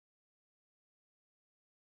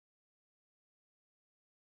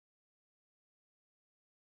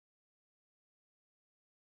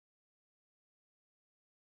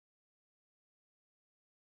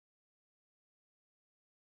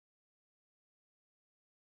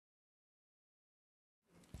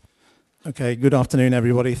Okay, good afternoon,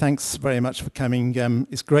 everybody. Thanks very much for coming.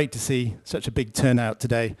 It's great to see such a big turnout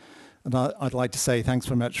today. And I'd like to say thanks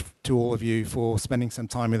very much to all of you for spending some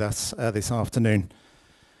time with us this afternoon.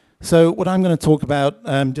 So what I'm going to talk about,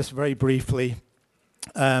 just very briefly,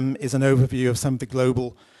 is an overview of some of the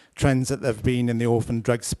global trends that there have been in the orphan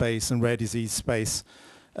drug space and rare disease space.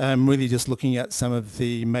 Really just looking at some of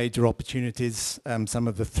the major opportunities, some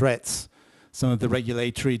of the threats, some of the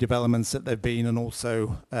regulatory developments that there have been, and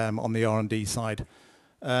also on the R&D side.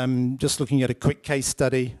 Just looking at a quick case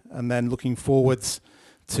study and then looking forwards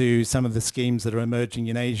to some of the schemes that are emerging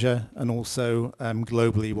in Asia, and also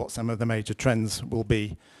globally what some of the major trends will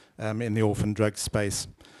be in the orphan drug space.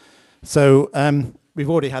 So we've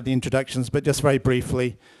already had the introductions, but just very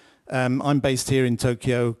briefly, I'm based here in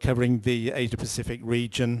Tokyo covering the Asia Pacific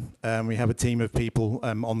region. We have a team of people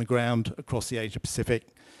on the ground across the Asia Pacific.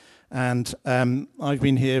 And I've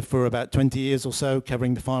been here for about 20 years or so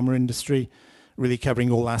covering the pharma industry, really covering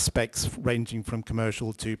all aspects ranging from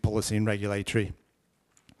commercial to policy and regulatory.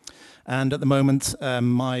 And at the moment,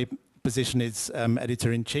 my position is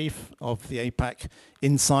editor-in-chief of the APAC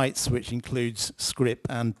Insights, which includes Scrip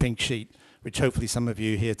and Pink Sheet, which hopefully some of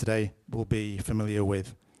you here today will be familiar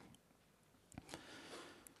with.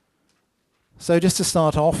 So just to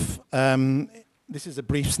start off, this is a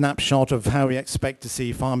brief snapshot of how we expect to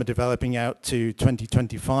see pharma developing out to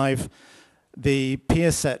 2025. The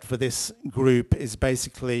peer set for this group is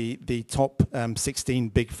basically the top 16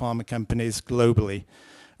 big pharma companies globally.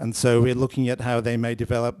 And so we're looking at how they may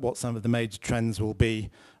develop, what some of the major trends will be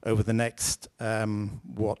over the next,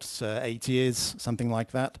 8 years, something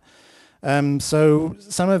like that. So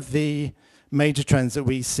some of the major trends that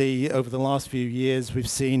we see over the last few years, we've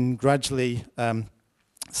seen gradually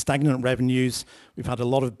stagnant revenues. We've had a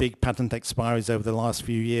lot of big patent expiries over the last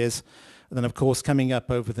few years. And then, of course, coming up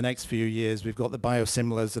over the next few years, we've got the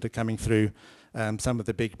biosimilars that are coming through, some of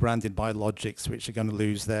the big branded biologics, which are going to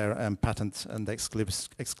lose their patent and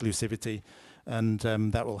exclusivity. And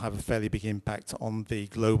that will have a fairly big impact on the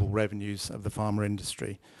global revenues of the pharma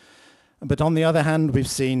industry. But on the other hand, we've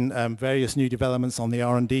seen various new developments on the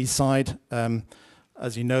R&D side.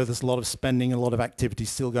 As you know, there's a lot of spending, a lot of activity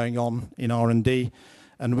still going on in R&D.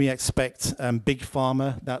 And we expect big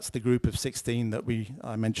pharma, that's the group of 16 that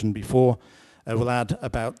I mentioned before, will add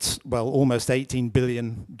about, almost $18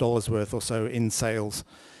 billion worth or so in sales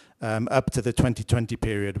up to the 2020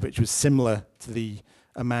 period, which was similar to the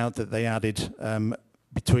amount that they added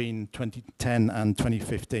between 2010 and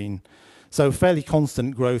 2015. So fairly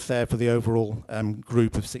constant growth there for the overall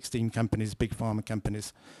group of 16 companies, big pharma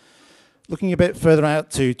companies. Looking a bit further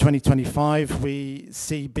out to 2025, we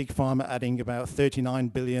see big pharma adding about 39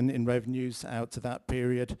 billion in revenues out to that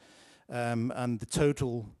period. And the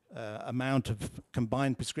total amount of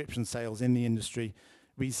combined prescription sales in the industry,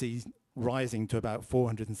 we see rising to about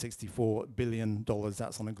 $464 billion.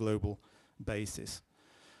 That's on a global basis.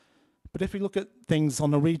 But if we look at things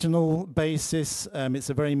on a regional basis, it's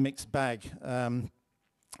a very mixed bag.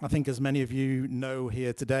 I think as many of you know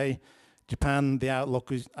here today, Japan, the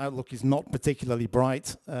outlook is not particularly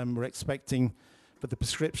bright. We're expecting for the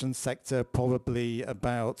prescription sector probably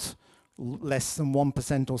about less than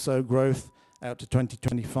 1% or so growth out to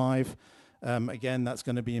 2025. Again, that's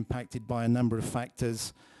going to be impacted by a number of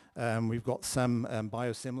factors. We've got some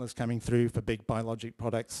biosimilars coming through for big biologic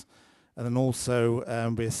products. And then also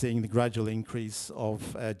we're seeing the gradual increase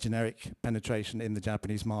of generic penetration in the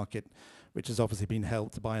Japanese market, which has obviously been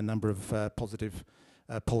helped by a number of positive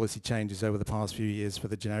policy changes over the past few years for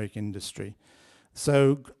the generic industry.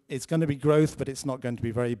 So it's going to be growth, but it's not going to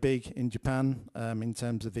be very big in Japan in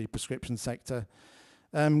terms of the prescription sector.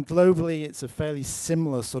 Globally, it's a fairly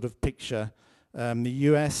similar sort of picture. The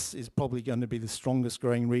US is probably going to be the strongest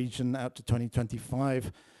growing region out to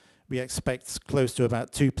 2025. We expect close to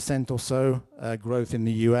about 2% or so growth in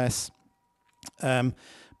the US.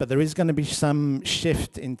 But there is going to be some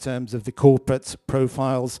shift in terms of the corporate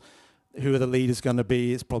profiles. Who are the leaders going to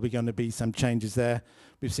be? It's probably going to be some changes there.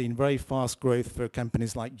 We've seen very fast growth for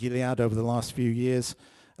companies like Gilead over the last few years,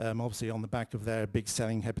 obviously on the back of their big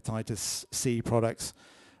selling hepatitis C products.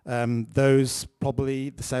 Those probably,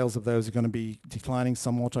 the sales of those are going to be declining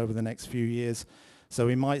somewhat over the next few years. So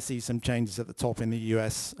we might see some changes at the top in the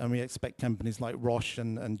US, and we expect companies like Roche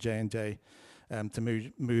and J&J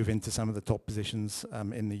to move into some of the top positions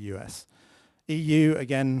in the US. EU,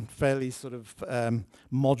 again, fairly sort of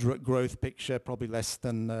moderate growth picture, probably less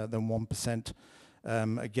than 1%.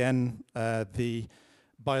 Again, the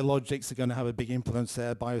biologics are going to have a big influence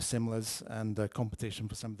there, biosimilars and competition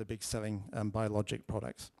for some of the big selling biologic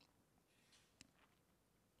products.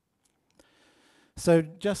 So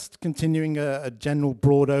just continuing a general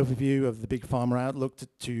broad overview of the big pharma outlook to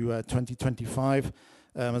 2025.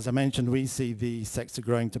 As I mentioned, we see the sector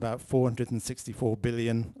growing to about 464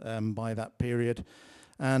 billion by that period.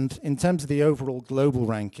 And in terms of the overall global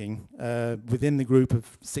ranking, within the group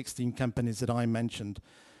of 16 companies that I mentioned,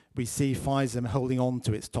 we see Pfizer holding on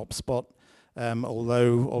to its top spot,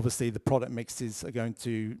 although obviously the product mixes are going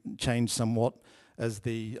to change somewhat as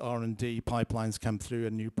the R&D pipelines come through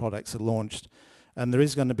and new products are launched. And there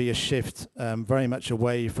is going to be a shift very much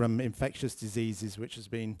away from infectious diseases, which has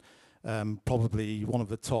been probably one of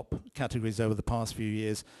the top categories over the past few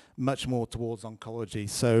years, much more towards oncology.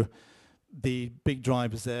 So the big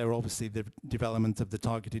drivers there are obviously the development of the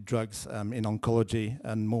targeted drugs in oncology,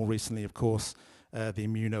 and more recently, of course, the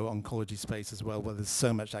immuno-oncology space as well, where there's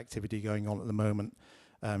so much activity going on at the moment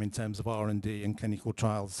in terms of R&D and clinical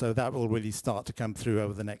trials. So that will really start to come through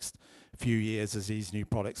over the next few years as these new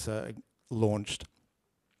products are launched.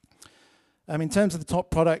 In terms of the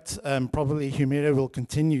top product, probably Humira will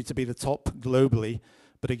continue to be the top globally,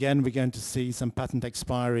 but again, we're going to see some patent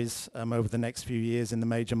expiries over the next few years in the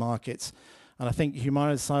major markets. And I think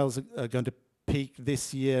Humira's sales are going to peak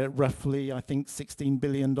this year, roughly, I think, $16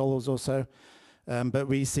 billion or so. But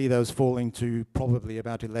we see those falling to probably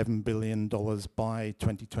about $11 billion by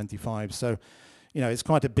 2025. So, it's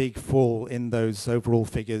quite a big fall in those overall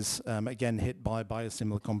figures, again, hit by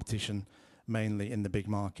biosimilar competition, mainly in the big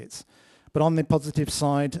markets. But on the positive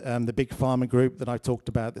side, the big pharma group that I talked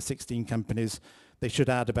about, the 16 companies, they should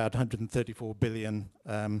add about 134 billion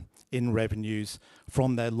in revenues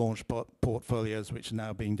from their launch portfolios, which are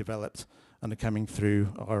now being developed and are coming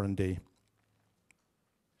through R&D.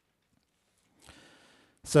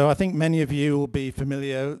 So I think many of you will be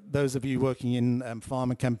familiar, those of you working in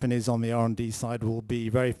pharma companies on the R&D side will be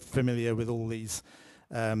very familiar with all these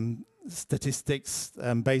statistics.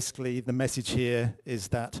 Basically, the message here is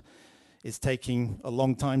that it's taking a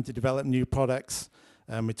long time to develop new products.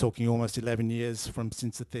 We're talking almost 11 years from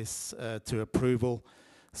synthesis to approval.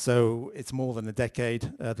 So it's more than a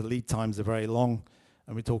decade. The lead times are very long.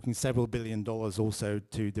 And we're talking several $1 billion also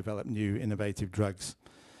to develop new innovative drugs.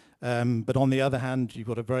 But on the other hand, you've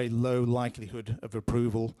got a very low likelihood of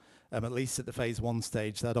approval, at least at the phase 1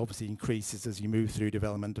 stage. That obviously increases as you move through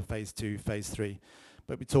development of phase 2, phase 3.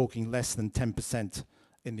 But we're talking less than 10%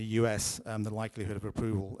 in the US, the likelihood of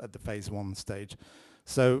approval at the phase 1 stage.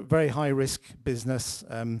 So very high risk business,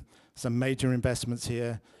 some major investments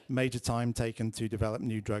here, major time taken to develop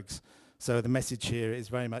new drugs. So the message here is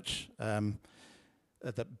very much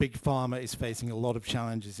that big pharma is facing a lot of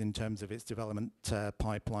challenges in terms of its development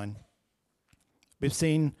pipeline. We've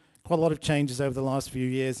seen quite a lot of changes over the last few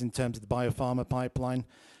years in terms of the biopharma pipeline.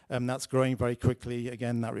 That's growing very quickly.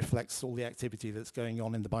 Again, that reflects all the activity that's going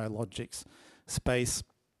on in the biologics space.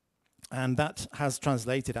 And that has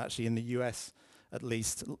translated actually in the US, at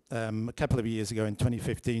least a couple of years ago in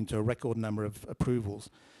 2015, to a record number of approvals,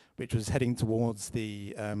 which was heading towards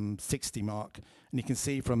the 60 mark. And you can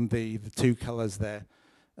see from the two colors there,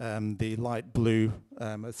 the light blue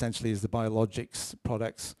essentially is the biologics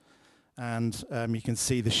products. And you can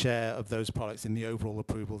see the share of those products in the overall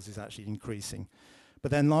approvals is actually increasing. But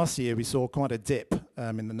then last year we saw quite a dip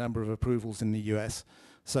in the number of approvals in the US.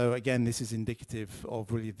 So again, this is indicative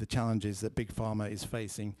of really the challenges that big pharma is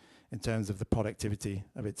facing in terms of the productivity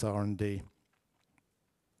of its R&D.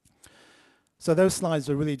 So those slides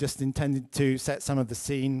are really just intended to set some of the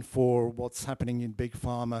scene for what's happening in big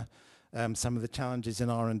pharma, some of the challenges in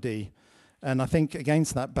R&D. And I think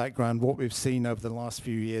against that background, what we've seen over the last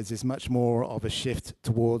few years is much more of a shift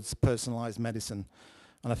towards personalized medicine.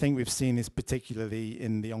 And I think we've seen this particularly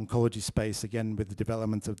in the oncology space, again, with the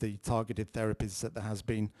development of the targeted therapies that there has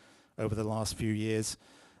been over the last few years,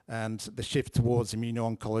 and the shift towards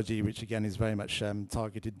immuno-oncology, which again is very much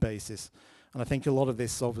targeted basis. And I think a lot of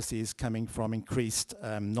this obviously is coming from increased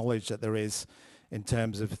knowledge that there is in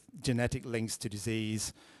terms of genetic links to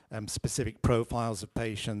disease, specific profiles of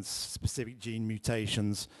patients, specific gene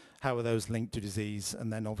mutations, how are those linked to disease,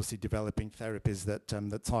 and then obviously developing therapies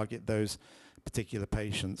that target those particular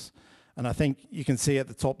patients. And I think you can see at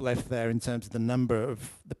the top left there in terms of the number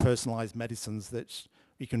of the personalized medicines that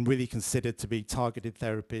we can really consider to be targeted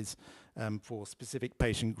therapies for specific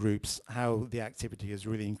patient groups, how the activity has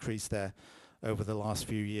really increased there over the last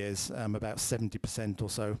few years, about 70% or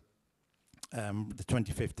so. The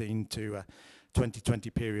 2015 to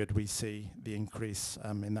 2020 period, we see the increase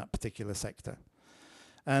in that particular sector.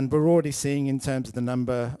 And we're already seeing in terms of the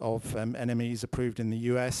number of NMEs approved in the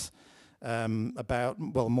US,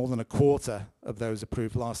 more than a quarter of those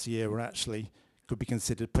approved last year were actually could be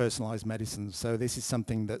considered personalized medicine. So this is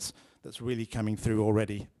something that's really coming through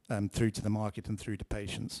already, through to the market and through to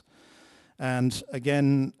patients. And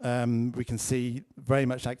again, we can see very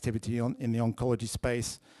much activity in the oncology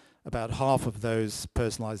space. About half of those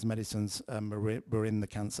personalized medicines were in the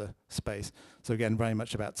cancer space. So again, very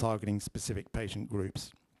much about targeting specific patient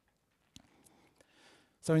groups.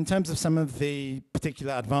 So in terms of some of the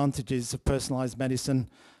particular advantages of personalized medicine,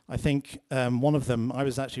 I think one of them, I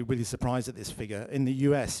was actually really surprised at this figure. In the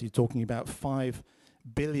US, you're talking about $5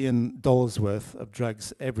 billion worth of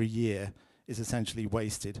drugs every year is essentially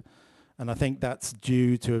wasted. And I think that's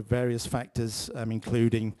due to various factors,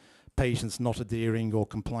 including patients not adhering or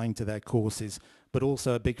complying to their courses, but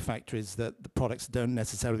also a big factor is that the products don't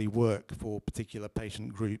necessarily work for particular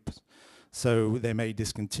patient groups. So they may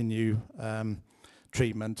discontinue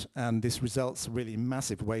treatment, and this results in really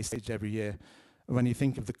massive wastage every year. When you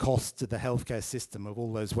think of the cost to the healthcare system of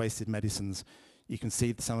all those wasted medicines, you can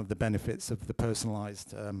see some of the benefits of the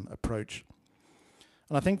personalized approach.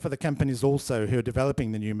 And I think for the companies also who are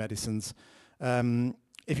developing the new medicines,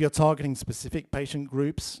 if you're targeting specific patient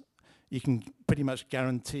groups, you can pretty much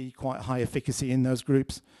guarantee quite high efficacy in those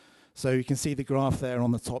groups. So you can see the graph there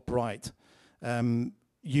on the top right.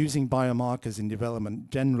 Using biomarkers in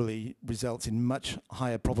development generally results in much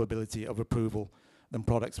higher probability of approval than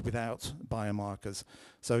products without biomarkers.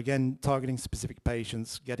 So again, targeting specific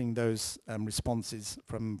patients, getting those responses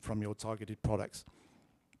from your targeted products.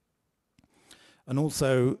 And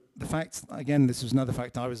also the fact, again, this was another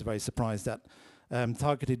fact I was very surprised at,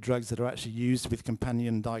 targeted drugs that are actually used with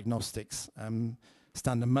companion diagnostics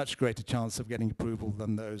stand a much greater chance of getting approval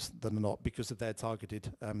than those that are not, because of their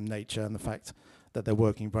targeted nature and the fact that they're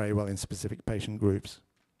working very well in specific patient groups.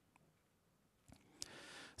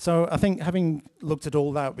 So I think having looked at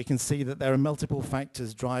all that, we can see that there are multiple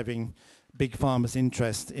factors driving big pharma's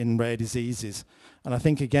interest in rare diseases. And I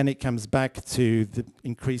think, again, it comes back to the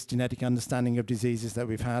increased genetic understanding of diseases that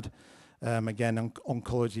we've had. Again,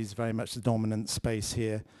 oncology is very much the dominant space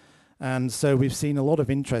here. And so we've seen a lot of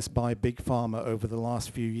interest by big pharma over the last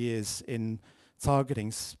few years in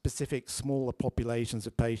targeting specific smaller populations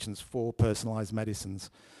of patients for personalized medicines.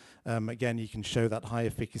 Again, you can show that high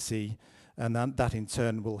efficacy, and that in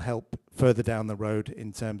turn will help further down the road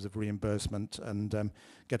in terms of reimbursement and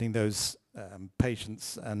getting those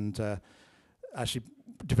patients and actually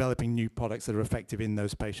developing new products that are effective in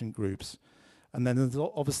those patient groups. And then there's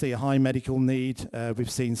obviously a high medical need. We've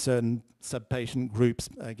seen certain sub-patient groups,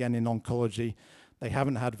 again in oncology, they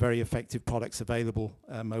haven't had very effective products available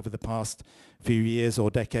over the past few years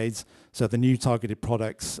or decades. So the new targeted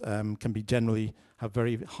products can be generally have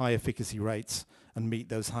very high efficacy rates and meet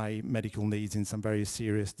those high medical needs in some very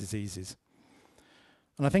serious diseases.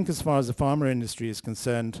 And I think as far as the pharma industry is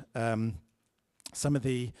concerned, some of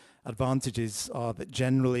the advantages are that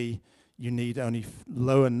generally you need only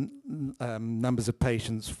lower numbers of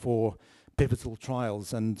patients for pivotal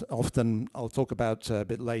trials, and often I'll talk about a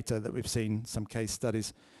bit later that we've seen some case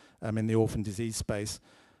studies in the orphan disease space.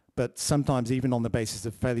 But sometimes even on the basis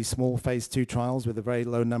of fairly small phase 2 trials with a very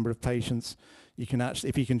low number of patients, you can actually,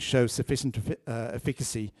 if you can show sufficient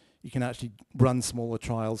efficacy, you can actually run smaller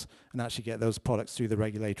trials and actually get those products through the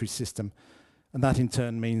regulatory system. And that in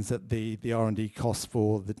turn means that the R&D costs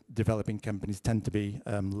for the developing companies tend to be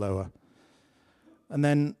lower. And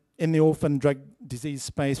then in the orphan drug disease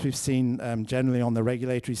space, we've seen generally on the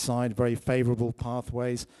regulatory side very favorable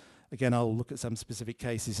pathways. Again, I'll look at some specific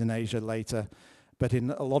cases in Asia later. But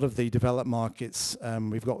in a lot of the developed markets,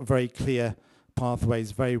 we've got very clear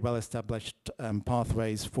pathways, very well-established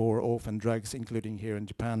pathways for orphan drugs, including here in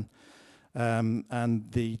Japan. And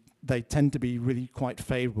they tend to be really quite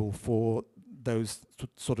favorable for those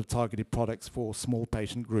sort of targeted products for small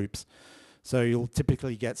patient groups. So you'll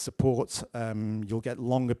typically get support, you'll get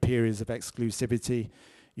longer periods of exclusivity,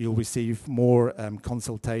 you'll receive more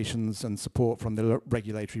consultations and support from the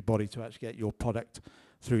regulatory body to actually get your product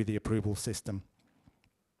through the approval system.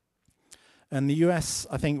 And the US,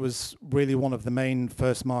 I think, was really one of the main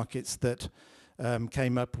first markets that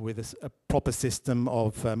came up with a proper system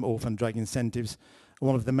of orphan drug incentives.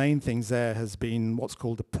 One of the main things there has been what's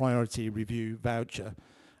called a priority review voucher.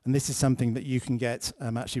 And this is something that you can get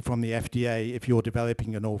actually from the FDA if you're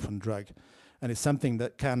developing an orphan drug. And it's something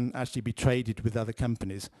that can actually be traded with other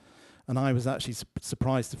companies. And I was actually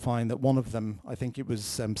surprised to find that one of them, I think it was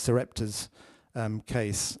Sarepta's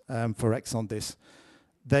case for Exondys,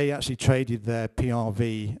 they actually traded their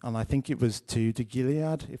PRV, and I think it was to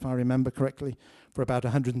Gilead, if I remember correctly, for about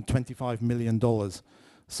 $125 million.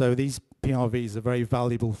 So these PRVs are very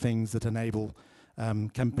valuable things that enable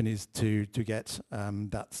companies to get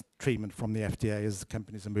that treatment from the FDA as the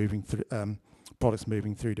companies are moving through products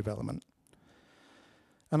moving through development.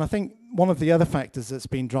 And I think one of the other factors that's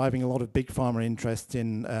been driving a lot of big pharma interest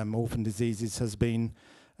in orphan diseases has been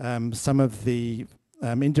some of the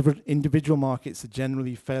individual markets are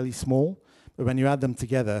generally fairly small, but when you add them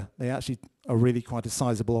together, they actually are really quite a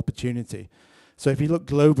sizable opportunity. So if you look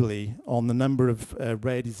globally on the number of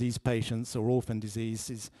rare disease patients or orphan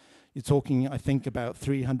diseases, you're talking, I think, about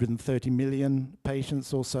 330 million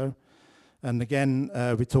patients or so. And again,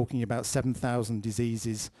 we're talking about 7,000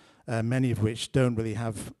 diseases, many of which don't really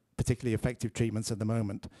have particularly effective treatments at the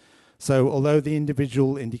moment. So although the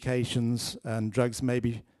individual indications and drugs may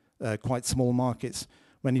be quite small markets,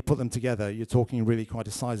 when you put them together, you're talking really quite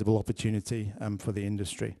a sizable opportunity for the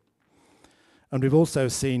industry. And we've also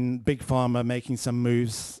seen big pharma making some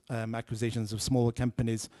moves, acquisitions of smaller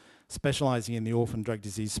companies specializing in the orphan drug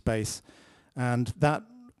disease space. And that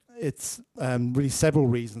it's really several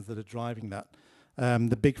reasons that are driving that.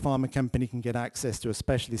 The big pharma company can get access to a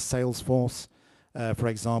specialist sales force. For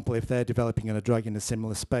example, if they're developing a drug in a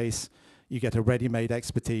similar space, you get a ready-made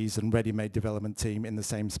expertise and ready-made development team in the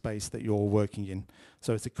same space that you're working in.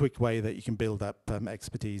 So it's a quick way that you can build up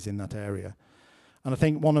expertise in that area. And I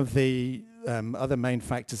think one of the other main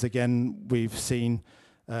factors, again, we've seen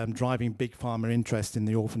driving big pharma interest in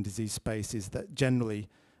the orphan disease space is that generally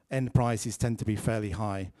end prices tend to be fairly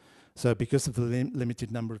high. So because of the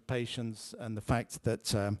limited number of patients and the fact that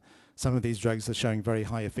some of these drugs are showing very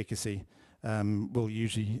high efficacy, will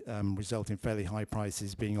usually result in fairly high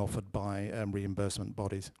prices being offered by reimbursement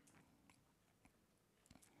bodies.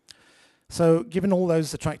 So given all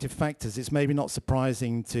those attractive factors, it's maybe not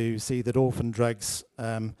surprising to see that orphan drugs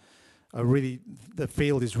are really, the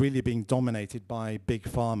field is really being dominated by big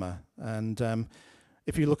pharma. And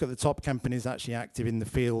if you look at the top companies actually active in the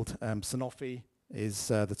field, Sanofi is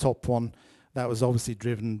the top one. That was obviously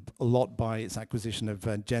driven a lot by its acquisition of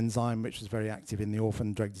Genzyme, which was very active in the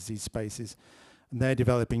orphan drug disease spaces. And they're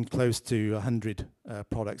developing close to 100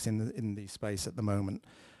 products in the space at the moment.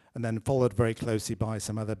 And then followed very closely by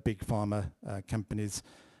some other big pharma companies,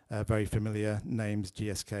 very familiar names,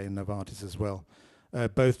 GSK and Novartis as well,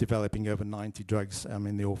 both developing over 90 drugs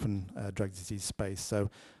in the orphan drug disease space. So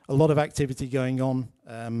a lot of activity going on,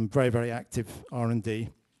 very, very active R&D.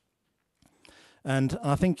 And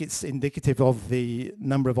I think it's indicative of the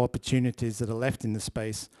number of opportunities that are left in the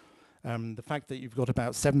space. The fact that you've got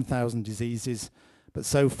about 7,000 diseases, but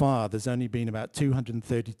so far there's only been about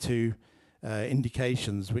 232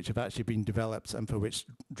 indications which have actually been developed and for which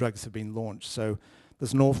drugs have been launched. So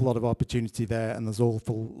there's an awful lot of opportunity there, and there's an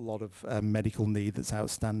awful lot of medical need that's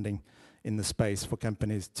outstanding in the space for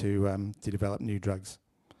companies to develop new drugs.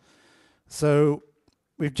 So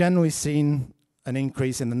we've generally seen an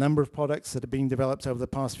increase in the number of products that are being developed over the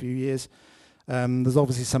past few years. There's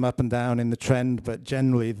obviously some up and down in the trend, but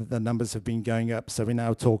generally the numbers have been going up. So we're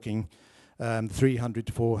now talking 300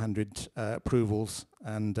 to 400 approvals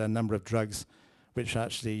and a number of drugs which are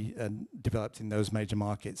actually developed in those major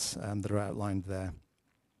markets that are outlined there.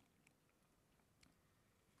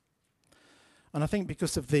 And I think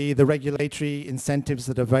because of the regulatory incentives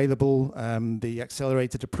that are available, the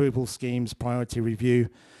accelerated approval schemes, priority review,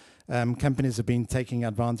 companies have been taking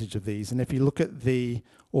advantage of these. And if you look at the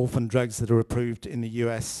orphan drugs that are approved in the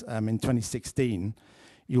US in 2016,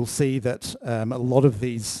 you'll see that a lot of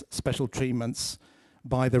these special treatments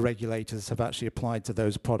by the regulators have actually applied to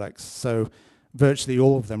those products. So virtually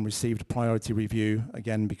all of them received priority review,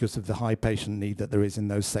 again, because of the high patient need that there is in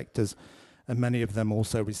those sectors. And many of them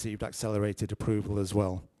also received accelerated approval as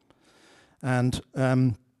well. And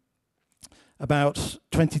about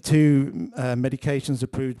 22 medications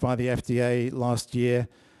approved by the FDA last year.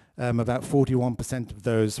 About 41% of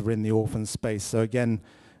those were in the orphan space. So again,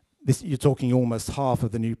 you're talking almost half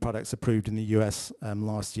of the new products approved in the US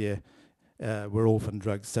last year were orphan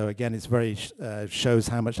drugs. So again, it's very shows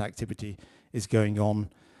how much activity is going on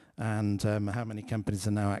and how many companies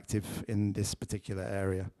are now active in this particular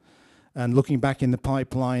area. And looking back in the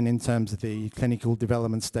pipeline in terms of the clinical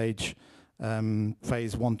development stage,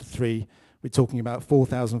 phase 1 to 3, we're talking about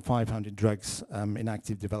 4,500 drugs in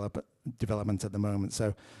active development at the moment.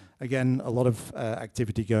 So again, a lot of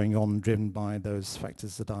activity going on driven by those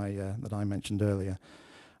factors that I mentioned earlier.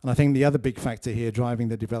 And I think the other big factor here driving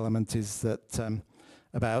the development is that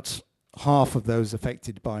about half of those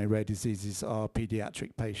affected by rare diseases are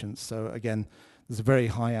pediatric patients. So again, there's a very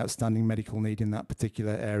high outstanding medical need in that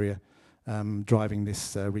particular area driving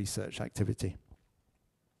this research activity.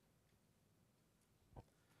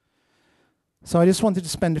 So I just wanted to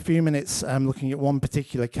spend a few minutes looking at one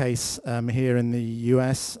particular case here in the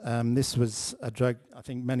US. This was a drug, I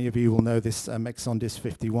think many of you will know this, Exondys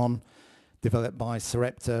 51, developed by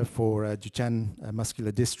Sarepta for Duchenne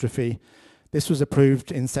muscular dystrophy. This was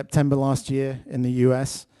approved in September last year in the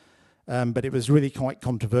US, but it was really quite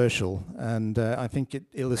controversial, and I think it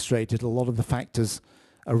illustrated a lot of the factors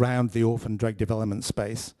around the orphan drug development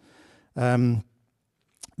space.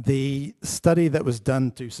 The study that was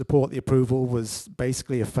done to support the approval was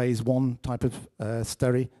basically a phase 1 type of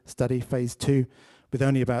study, phase 2, with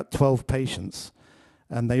only about 12 patients.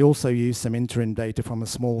 And they also used some interim data from a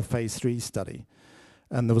small phase 3 study.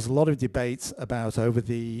 And there was a lot of debate about over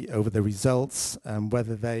the results and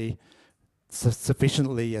whether they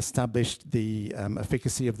sufficiently established the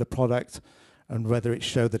efficacy of the product and whether it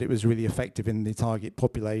showed that it was really effective in the target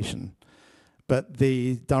population. But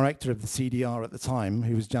the director of the CDR at the time,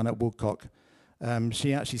 who was Janet Woodcock,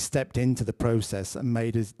 she actually stepped into the process and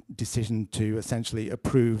made a decision to essentially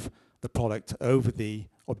approve the product over the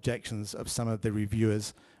objections of some of the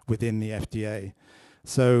reviewers within the FDA.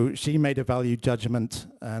 So she made a value judgment,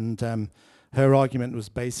 and her argument was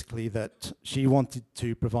basically that she wanted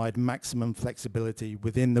to provide maximum flexibility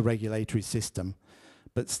within the regulatory system,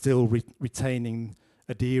 but still retaining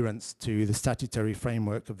adherence to the statutory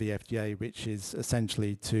framework of the FDA, which is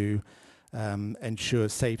essentially to ensure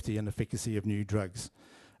safety and efficacy of new drugs.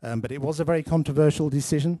 But it was a very controversial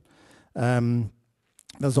decision.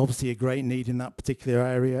 There's obviously a great need in that particular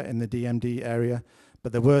area, in the DMD area,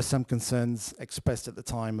 but there were some concerns expressed at the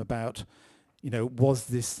time about, was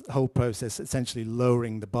this whole process essentially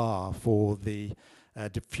lowering the bar for the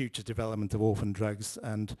future development of orphan drugs,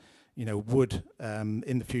 and would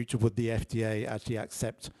in the future would the FDA actually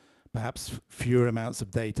accept perhaps fewer amounts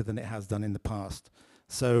of data than it has done in the past?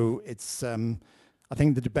 So it's I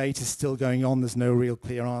think the debate is still going on. There's no real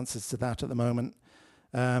clear answers to that at the moment.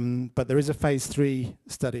 But there is a phase 3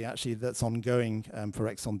 study actually that's ongoing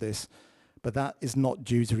for Exondys, but that is not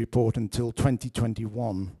due to report until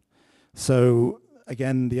 2021. So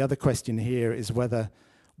again, the other question here is whether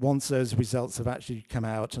once those results have actually come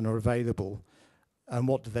out and are available, and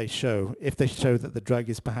what do they show? If they show that the drug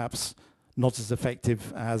is perhaps not as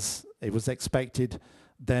effective as it was expected,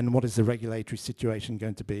 then what is the regulatory situation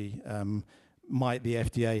going to be? Might the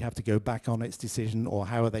FDA have to go back on its decision, or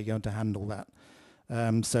how are they going to handle that?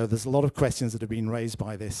 So there's a lot of questions that have been raised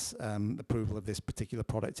by this approval of this particular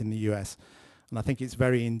product in the US. And I think it's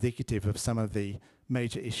very indicative of some of the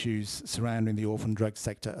major issues surrounding the orphan drug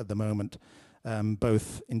sector at the moment,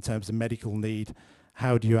 both in terms of medical need.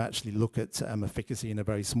 How do you actually look at efficacy in a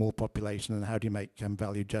very small population, and how do you make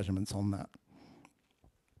value judgments on that?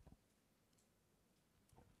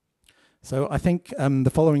 So I think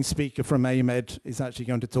the following speaker from AMED is actually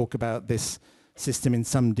going to talk about this system in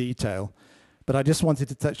some detail. But I just wanted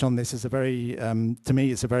to touch on this as a very, to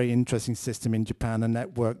me, it's a very interesting system in Japan, a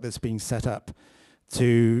network that's being set up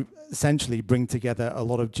to essentially bring together a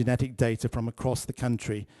lot of genetic data from across the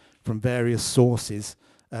country, from various sources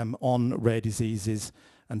on rare diseases,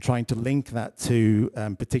 and trying to link that to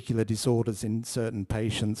particular disorders in certain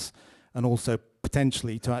patients, and also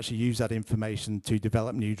potentially to actually use that information to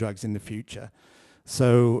develop new drugs in the future.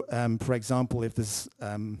 So, for example, if there's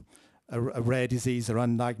a rare disease or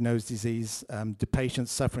undiagnosed disease, do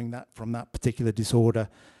patients suffering from that particular disorder,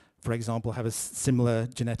 for example, have a similar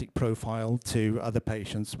genetic profile to other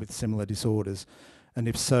patients with similar disorders? And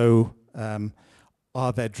if so,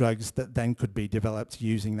 are there drugs that then could be developed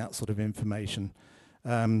using that sort of information?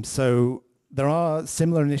 So there are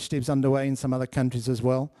similar initiatives underway in some other countries as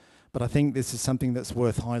well, but I think this is something that's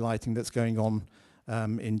worth highlighting that's going on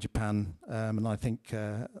in Japan. And I think,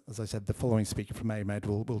 as I said, the following speaker from AMED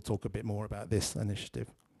will talk a bit more about this initiative.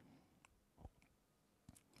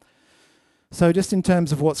 So just in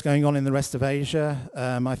terms of what's going on in the rest of Asia,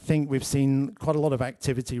 I think we've seen quite a lot of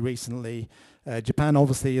activity recently. Japan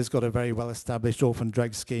obviously has got a very well-established orphan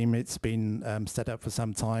drug scheme. It's been set up for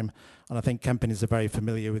some time, and I think companies are very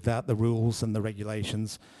familiar with that. The rules and the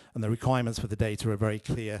regulations and the requirements for the data are very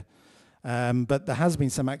clear. But there has been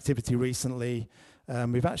some activity recently.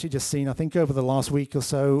 We've actually just seen, I think over the last week or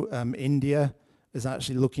so, India is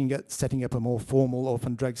actually looking at setting up a more formal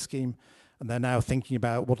orphan drug scheme, and they're now thinking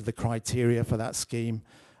about what are the criteria for that scheme,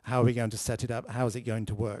 how are we going to set it up, how is it going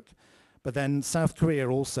to work. But then South Korea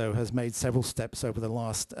also has made several steps over the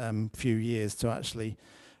last few years to actually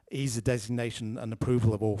ease the designation and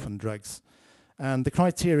approval of orphan drugs. And the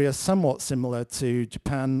criteria are somewhat similar to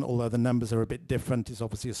Japan, although the numbers are a bit different. It's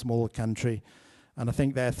obviously a smaller country, and I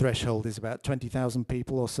think their threshold is about 20,000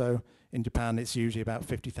 people or so. In Japan, it's usually about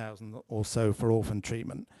 50,000 or so for orphan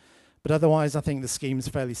treatment. But otherwise, I think the scheme is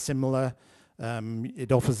fairly similar.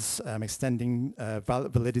 It offers extending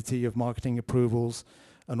validity of marketing approvals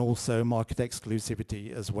and also market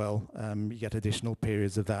exclusivity as well. You get additional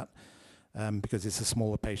periods of that. because it's a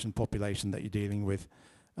smaller patient population that you're dealing with.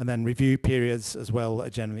 And then review periods as well are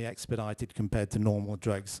generally expedited compared to normal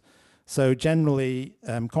drugs. So generally,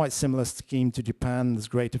 quite similar scheme to Japan. There's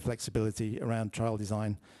greater flexibility around trial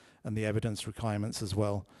design and the evidence requirements as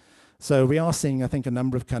well. So we are seeing, I think, a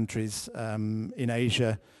number of countries in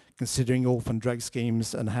Asia considering orphan drug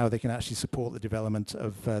schemes and how they can actually support the development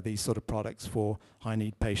of these sort of products for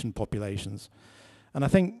high-need patient populations. And I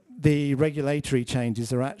think the regulatory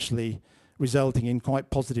changes are actually resulting in quite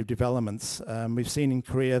positive developments. We've seen in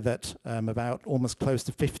Korea that about almost close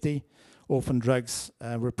to 50 orphan drugs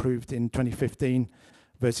were approved in 2015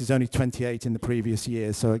 versus only 28 in the previous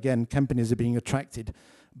year. So again, companies are being attracted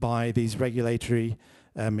by these regulatory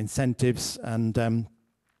incentives. And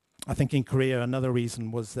I think in Korea, another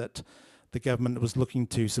reason was that the government was looking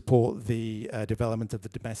to support the development of the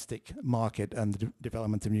domestic market and the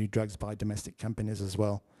development of new drugs by domestic companies as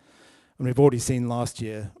well. And we've already seen last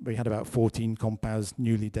year, we had about 14 compounds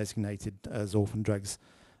newly designated as orphan drugs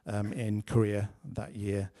in Korea that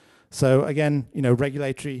year. So again,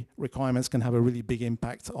 regulatory requirements can have a really big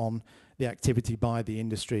impact on the activity by the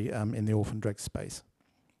industry in the orphan drug space.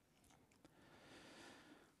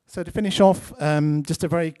 So to finish off, just a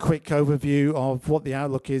very quick overview of what the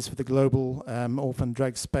outlook is for the global orphan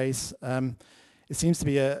drug space. It seems to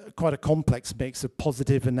be quite a complex mix of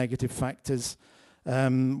positive and negative factors.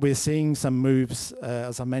 We're seeing some moves,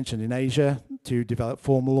 as I mentioned, in Asia to develop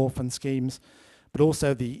formal orphan schemes, but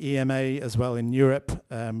also the EMA as well in Europe.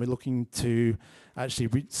 We're looking to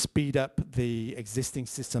actually speed up the existing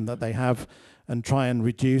system that they have and try and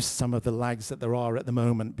reduce some of the lags that there are at the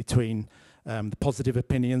moment between the positive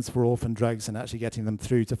opinions for orphan drugs and actually getting them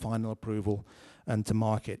through to final approval and to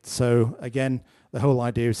market. So again, the whole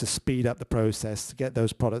idea is to speed up the process to get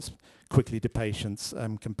those products quickly to patients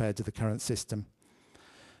compared to the current system.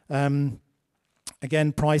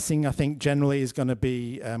 Again, pricing, I think, generally is going to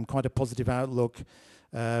be quite a positive outlook.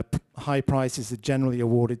 High prices are generally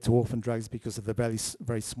awarded to orphan drugs because of the very,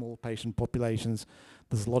 very small patient populations.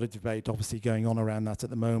 There's a lot of debate, obviously, going on around that at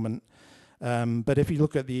the moment. But if you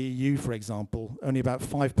look at the EU, for example, only about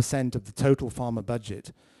 5% of the total pharma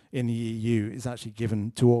budget in the EU is actually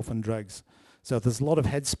given to orphan drugs. So there's a lot of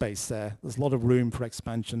headspace there. There's a lot of room for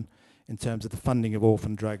expansion in terms of the funding of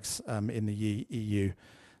orphan drugs in the EU.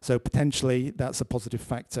 So potentially that's a positive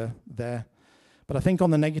factor there. But I think on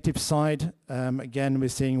the negative side, again, we're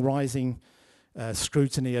seeing rising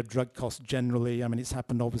scrutiny of drug costs generally. I mean, it's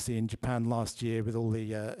happened obviously in Japan last year with all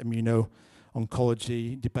the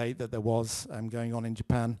immuno-oncology debate that there was going on in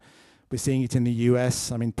Japan. We're seeing it in the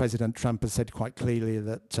US. I mean, President Trump has said quite clearly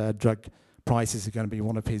that drug prices are going to be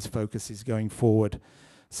one of his focuses going forward.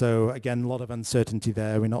 So again, a lot of uncertainty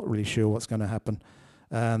there. We're not really sure what's going to happen.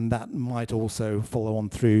 And that might also follow on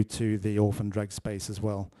through to the orphan drug space as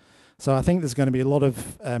well. So I think there's going to be a lot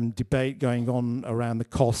of debate going on around the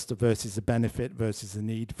cost versus the benefit versus the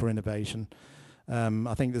need for innovation.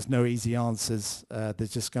 I think there's no easy answers.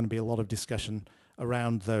 There's just going to be a lot of discussion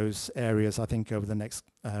around those areas, I think, over the next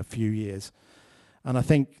few years. And I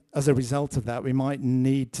think as a result of that, we might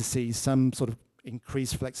need to see some sort of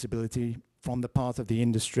increased flexibility from the part of the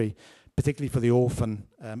industry, particularly for the orphan,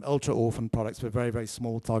 ultra-orphan products for very, very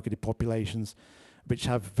small targeted populations, which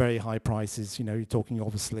have very high prices. You're talking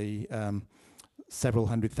obviously several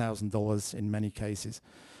 $100,000 in many cases.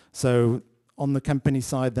 So on the company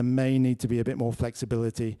side, there may need to be a bit more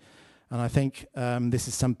flexibility. And I think this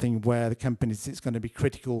is something where the companies, it's going to be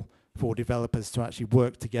critical for developers to actually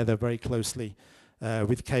work together very closely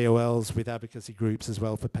with KOLs, with advocacy groups as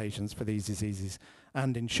well for patients for these diseases,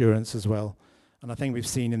 and insurance as well. And I think we've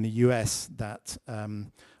seen in the US that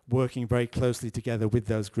working very closely together with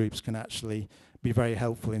those groups can actually be very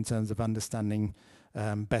helpful in terms of understanding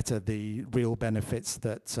better the real benefits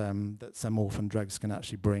that some orphan drugs can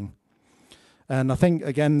actually bring. And I think,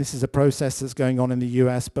 again, this is a process that's going on in the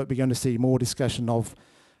US, but we're going to see more discussion of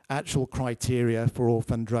actual criteria for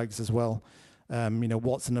orphan drugs as well.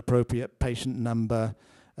 What's an appropriate patient number?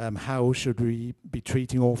 How should we be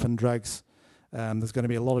treating orphan drugs? There's going to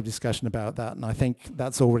be a lot of discussion about that, and I think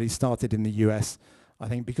that's already started in the US. I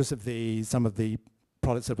think because of some of the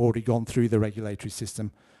products have already gone through the regulatory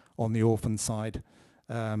system on the orphan side,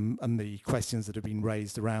 and the questions that have been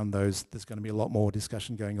raised around those, there's going to be a lot more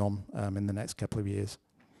discussion going on in the next couple of years.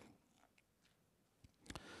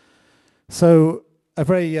 So a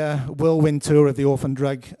very whirlwind tour of the orphan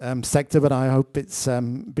drug sector, but I hope it's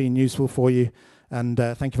been useful for you, and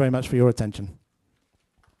thank you very much for your attention.